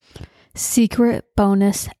Secret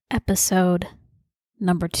bonus episode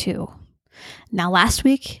number 2. Now, last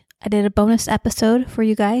week I did a bonus episode for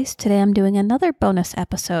you guys. Today I'm doing another bonus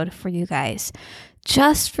episode for you guys,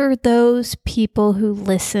 just for those people who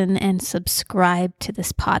listen and subscribe to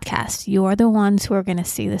this podcast. You are the ones who are going to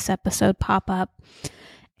see this episode pop up.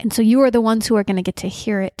 And so you are the ones who are going to get to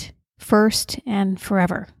hear it first and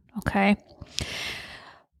forever. Okay.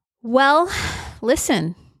 Well,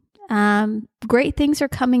 listen, great things are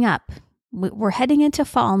coming up. We're heading into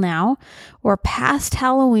fall now. We're past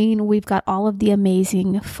Halloween. We've got all of the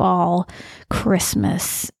amazing fall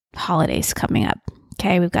Christmas holidays coming up.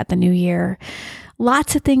 Okay. We've got the new year.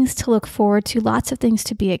 Lots of things to look forward to. Lots of things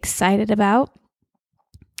to be excited about,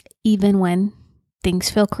 even when things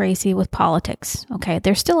feel crazy with politics. Okay.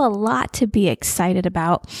 There's still a lot to be excited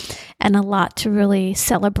about and a lot to really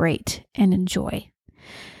celebrate and enjoy.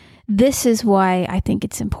 This is why I think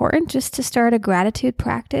it's important just to start a gratitude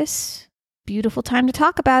practice. Beautiful time to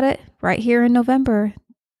talk about it right here in November,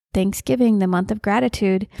 Thanksgiving, the month of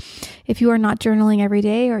gratitude. If you are not journaling every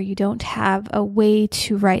day or you don't have a way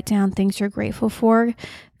to write down things you're grateful for,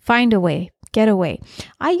 find a way, get a way.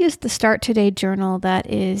 I use the Start Today journal. That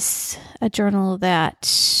is a journal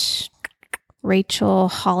that Rachel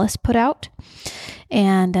Hollis put out.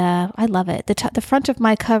 And I love it. The front of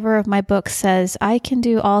my cover of my book says, I can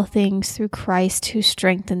do all things through Christ who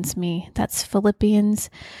strengthens me. That's Philippians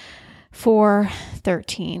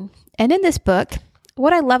 4:13. And in this book,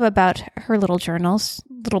 what I love about her little journals,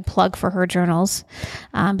 little plug for her journals,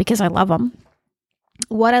 because I love them.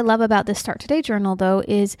 What I love about this Start Today journal, though,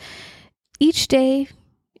 is each day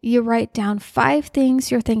you write down 5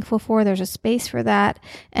 things you're thankful for. There's a space for that.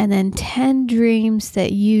 And then 10 dreams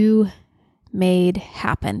that you made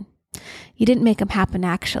happen. You didn't make them happen,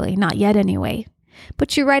 actually, not yet anyway.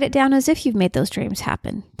 But you write it down as if you've made those dreams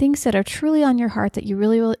happen. Things that are truly on your heart that you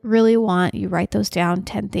really, really want. You write those down,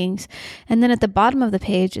 10 things. And then at the bottom of the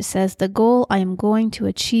page, it says, the goal I am going to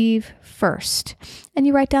achieve first. And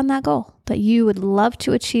you write down that goal that you would love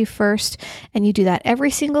to achieve first. And you do that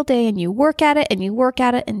every single day. And you work at it and you work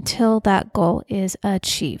at it until that goal is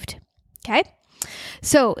achieved. Okay?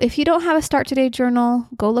 So if you don't have a Start Today journal,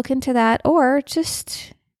 go look into that, or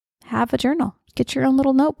just have a journal. Get your own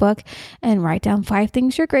little notebook and write down 5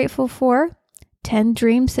 things you're grateful for, 10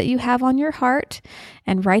 dreams that you have on your heart,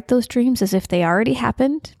 and write those dreams as if they already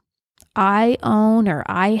happened. I own or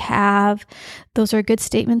I have. Those are good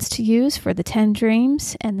statements to use for the 10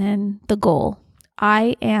 dreams. And then the goal.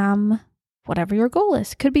 I am whatever your goal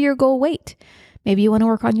is. Could be your goal weight. Maybe you want to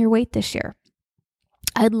work on your weight this year.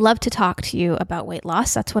 I'd love to talk to you about weight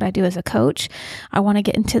loss. That's what I do as a coach. I want to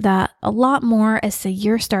get into that a lot more as the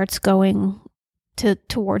year starts going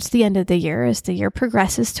towards the end of the year, as the year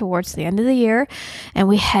progresses towards the end of the year, and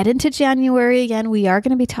we head into January again. We are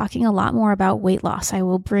going to be talking a lot more about weight loss. I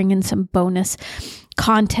will bring in some bonus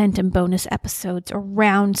content and bonus episodes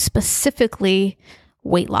around specifically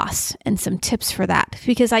weight loss and some tips for that,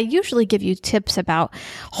 because I usually give you tips about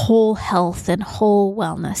whole health and whole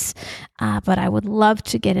wellness, but I would love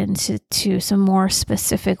to get into some more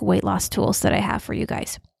specific weight loss tools that I have for you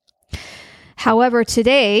guys. However,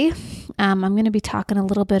 today I'm going to be talking a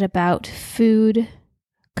little bit about food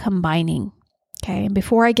combining. Okay, and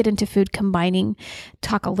before I get into food combining,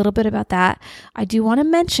 talk a little bit about that, I do want to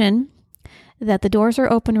mention that the doors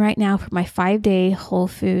are open right now for my 5-day Whole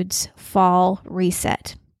Foods Fall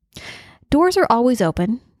Reset. Doors are always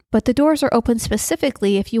open, but the doors are open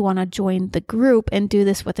specifically if you want to join the group and do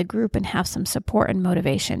this with a group and have some support and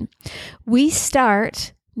motivation. We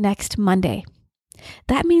start next Monday.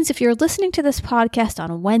 That means if you're listening to this podcast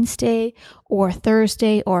on Wednesday or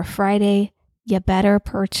Thursday or Friday, you better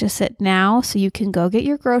purchase it now so you can go get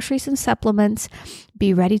your groceries and supplements,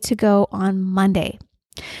 be ready to go on Monday.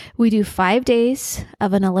 We do 5 days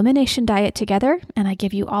of an elimination diet together, and I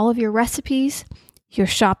give you all of your recipes, your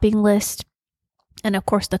shopping list, and of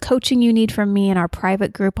course the coaching you need from me in our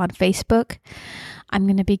private group on Facebook. I'm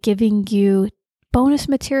going to be giving you bonus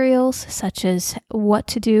materials such as what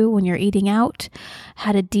to do when you're eating out,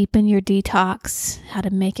 how to deepen your detox, how to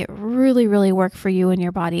make it really, really work for you and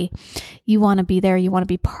your body. You want to be there. You want to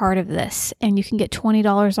be part of this. And you can get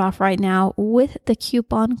 $20 off right now with the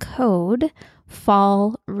coupon code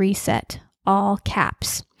Fall Reset, all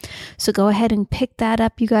caps. So go ahead and pick that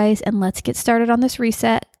up, you guys, and let's get started on this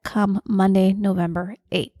reset come Monday, November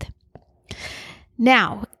 8th.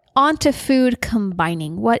 Now, on to food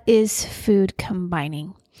combining. What is food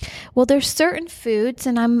combining? Well, there's certain foods,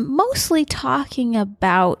 and I'm mostly talking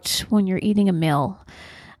about when you're eating a meal,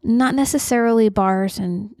 not necessarily bars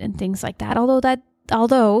and things like that.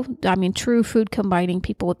 Although, true food combining,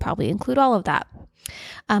 people would probably include all of that.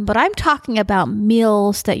 But I'm talking about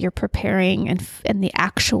meals that you're preparing and the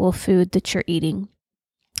actual food that you're eating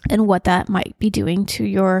and what that might be doing to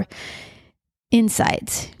your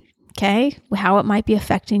insides, okay? How it might be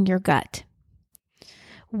affecting your gut.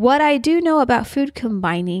 What I do know about food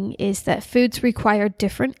combining is that foods require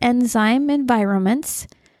different enzyme environments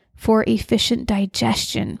for efficient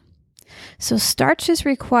digestion. So starches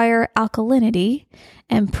require alkalinity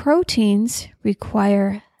and proteins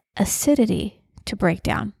require acidity to break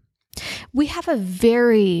down. We have a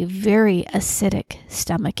very, very acidic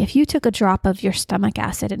stomach. If you took a drop of your stomach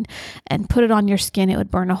acid and put it on your skin, it would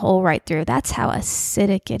burn a hole right through. That's how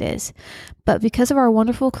acidic it is. But because of our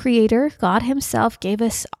wonderful Creator, God Himself gave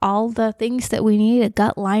us all the things that we need, a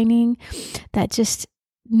gut lining that just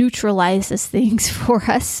neutralizes things for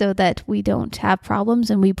us so that we don't have problems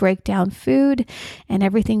and we break down food and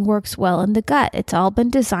everything works well in the gut. It's all been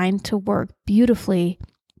designed to work beautifully,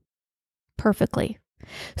 perfectly.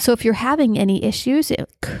 So if you're having any issues,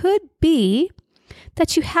 it could be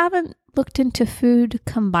that you haven't looked into food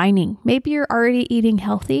combining. Maybe you're already eating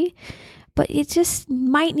healthy, but you just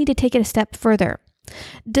might need to take it a step further.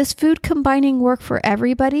 Does food combining work for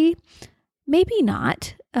everybody? Maybe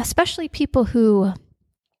not, especially people who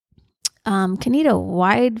can eat a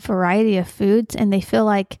wide variety of foods and they feel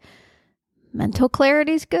like mental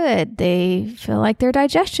clarity is good. They feel like their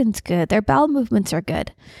digestion's good. Their bowel movements are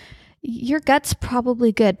good. Your gut's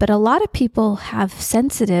probably good, but a lot of people have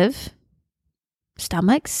sensitive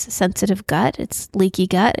stomachs, sensitive gut. It's leaky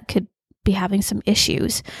gut. It could be having some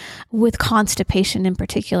issues with constipation in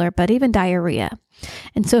particular, but even diarrhea.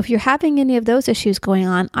 And so if you're having any of those issues going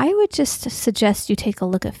on, I would just suggest you take a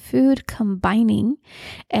look at food combining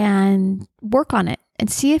and work on it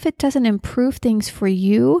and see if it doesn't improve things for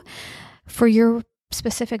you, for your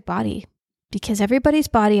specific body. Because everybody's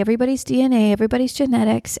body, everybody's DNA, everybody's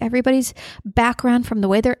genetics, everybody's background from the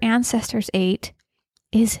way their ancestors ate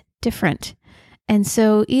is different. And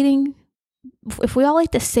so if we all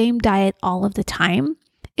ate the same diet all of the time,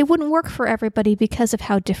 it wouldn't work for everybody because of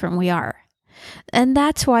how different we are. And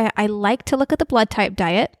that's why I like to look at the blood type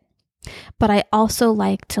diet, but I also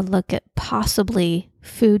like to look at possibly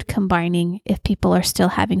food combining if people are still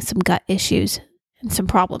having some gut issues and some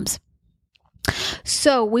problems.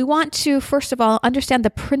 So we want to, first of all, understand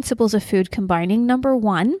the principles of food combining. Number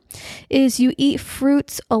one is you eat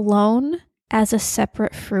fruits alone as a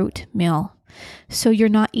separate fruit meal. So you're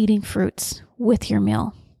not eating fruits with your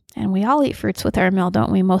meal. And we all eat fruits with our meal,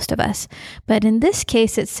 don't we? Most of us. But in this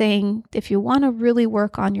case, it's saying if you want to really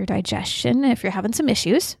work on your digestion, if you're having some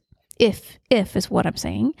issues, if is what I'm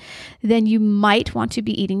saying, then you might want to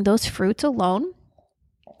be eating those fruits alone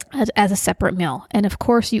as a separate meal. And of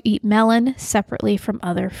course, you eat melon separately from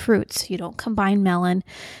other fruits. You don't combine melon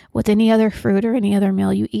with any other fruit or any other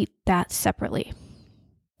meal. You eat that separately.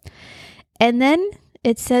 And then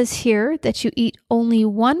it says here that you eat only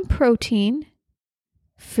one protein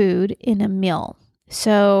food in a meal.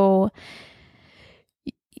 So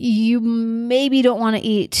you maybe don't want to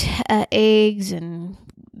eat eggs and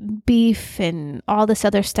beef and all this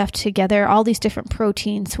other stuff together, all these different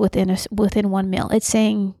proteins within one meal. It's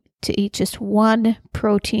saying to eat just one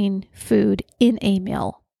protein food in a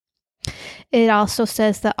meal. It also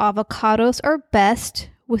says that avocados are best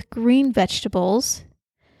with green vegetables,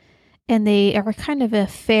 and they are kind of a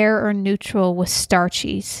fair or neutral with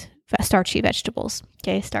starchy vegetables.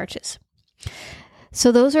 Okay, starches.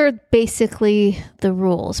 So those are basically the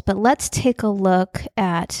rules, but let's take a look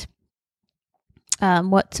at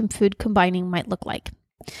what some food combining might look like.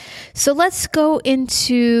 So let's go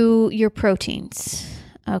into your proteins.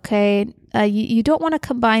 Okay, you don't want to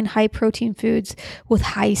combine high protein foods with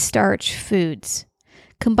high starch foods.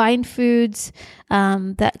 Combine foods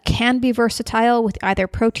that can be versatile with either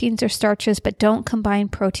proteins or starches, but don't combine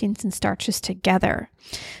proteins and starches together.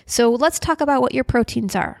 So let's talk about what your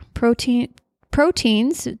proteins are.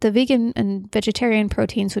 Proteins, the vegan and vegetarian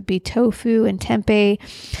proteins would be tofu and tempeh.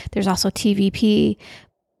 There's also TVP.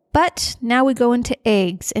 But now we go into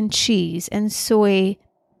eggs and cheese and soy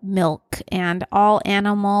milk and all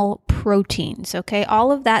animal proteins. Okay,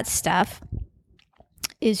 all of that stuff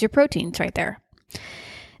is your proteins right there.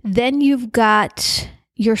 Then you've got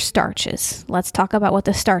your starches. Let's talk about what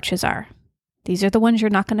the starches are. These are the ones you're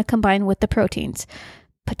not going to combine with the proteins.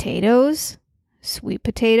 Potatoes, sweet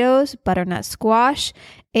potatoes, butternut squash,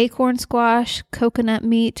 acorn squash, coconut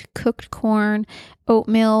meat, cooked corn,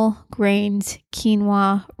 oatmeal, grains,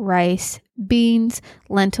 quinoa, rice, beans,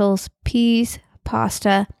 lentils, peas,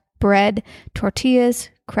 pasta, bread, tortillas,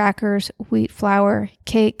 crackers, wheat flour,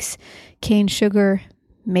 cakes, cane sugar,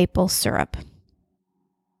 maple syrup.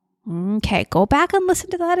 Okay, go back and listen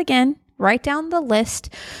to that again. Write down the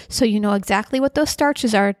list so you know exactly what those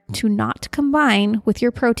starches are to not combine with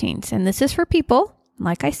your proteins. And this is for people,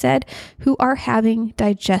 like I said, who are having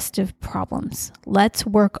digestive problems. Let's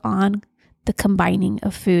work on the combining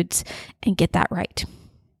of foods and get that right.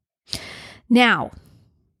 Now,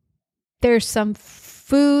 there's some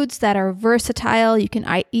foods that are versatile. You can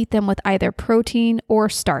eat them with either protein or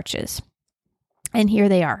starches. And here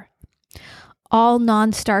they are. All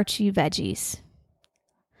non-starchy veggies.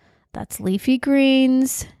 That's leafy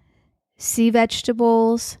greens, sea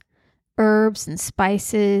vegetables, herbs and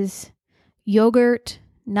spices, yogurt,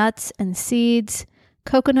 nuts and seeds,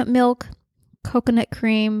 coconut milk, coconut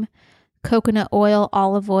cream, coconut oil,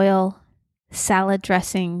 olive oil, salad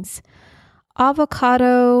dressings,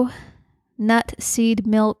 avocado, nut seed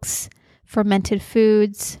milks, fermented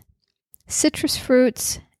foods, citrus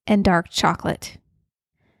fruits, and dark chocolate.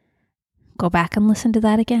 Go back and listen to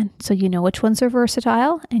that again so you know which ones are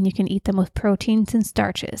versatile and you can eat them with proteins and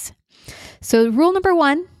starches. So rule number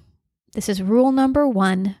 1, this is rule number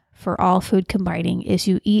 1 for all food combining, is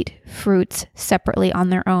you eat fruits separately on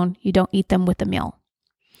their own. You don't eat them with a meal.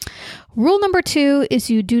 Rule number 2 is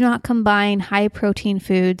you do not combine high protein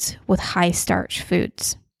foods with high starch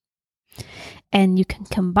foods. And you can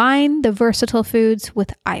combine the versatile foods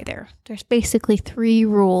with either. There's basically 3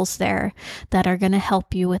 rules there that are going to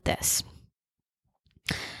help you with this.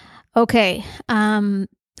 Okay,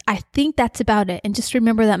 I think that's about it. And just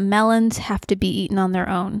remember that melons have to be eaten on their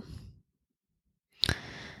own.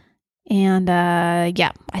 And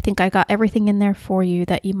yeah, I think I got everything in there for you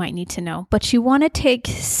that you might need to know. But you want to take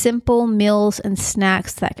simple meals and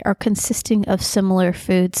snacks that are consisting of similar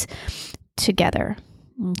foods together.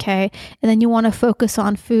 Okay, and then you want to focus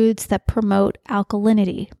on foods that promote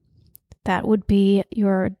alkalinity. That would be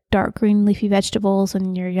your dark green leafy vegetables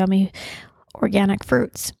and your yummy organic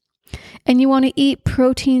fruits. And you want to eat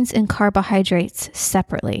proteins and carbohydrates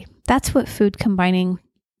separately. That's what food combining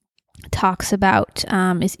talks about,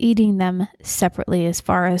 is eating them separately as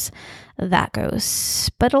far as that goes.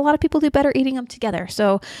 But a lot of people do better eating them together.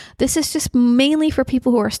 So this is just mainly for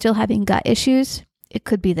people who are still having gut issues. It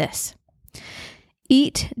could be this.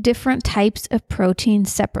 Eat different types of protein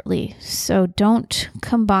separately. So don't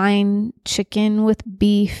combine chicken with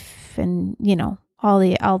beef and, all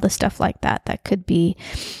the stuff like that could be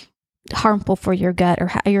harmful for your gut,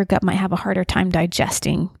 or your gut might have a harder time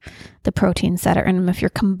digesting the proteins that are in them if you're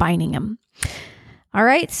combining them. All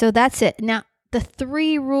right, so that's it. Now, the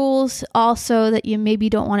 3 rules also that you maybe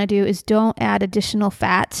don't want to do is don't add additional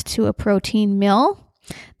fats to a protein meal.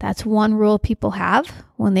 That's one rule people have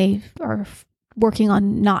when they are working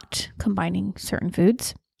on not combining certain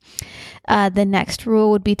foods. The next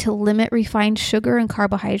rule would be to limit refined sugar and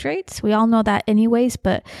carbohydrates. We all know that anyways,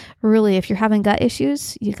 but really if you're having gut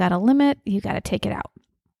issues, you got to limit, you got to take it out.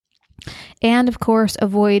 And of course,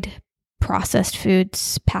 avoid processed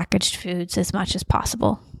foods, packaged foods as much as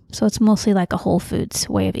possible. So it's mostly like a whole foods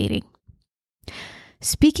way of eating.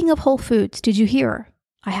 Speaking of whole foods, did you hear?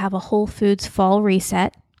 I have a Whole Foods fall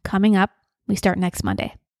reset coming up. We start next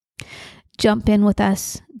Monday. Jump in with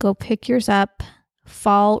us. Go pick yours up.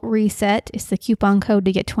 Fall Reset is the coupon code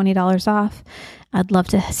to get $20 off. I'd love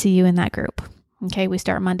to see you in that group. Okay, we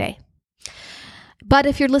start Monday. But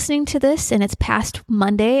if you're listening to this and it's past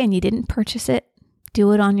Monday and you didn't purchase it,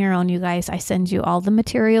 do it on your own, you guys. I send you all the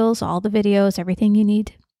materials, all the videos, everything you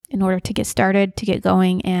need in order to get started, to get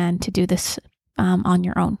going, and to do this on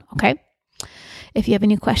your own. Okay? If you have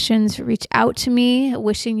any questions, reach out to me.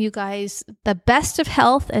 Wishing you guys the best of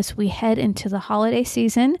health as we head into the holiday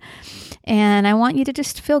season. And I want you to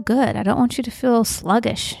just feel good. I don't want you to feel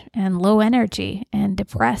sluggish and low energy and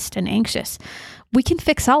depressed and anxious. We can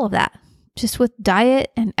fix all of that just with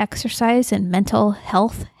diet and exercise and mental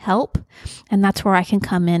health help. And that's where I can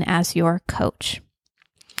come in as your coach.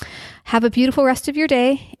 Have a beautiful rest of your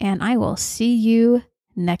day, and I will see you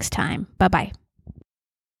next time. Bye-bye.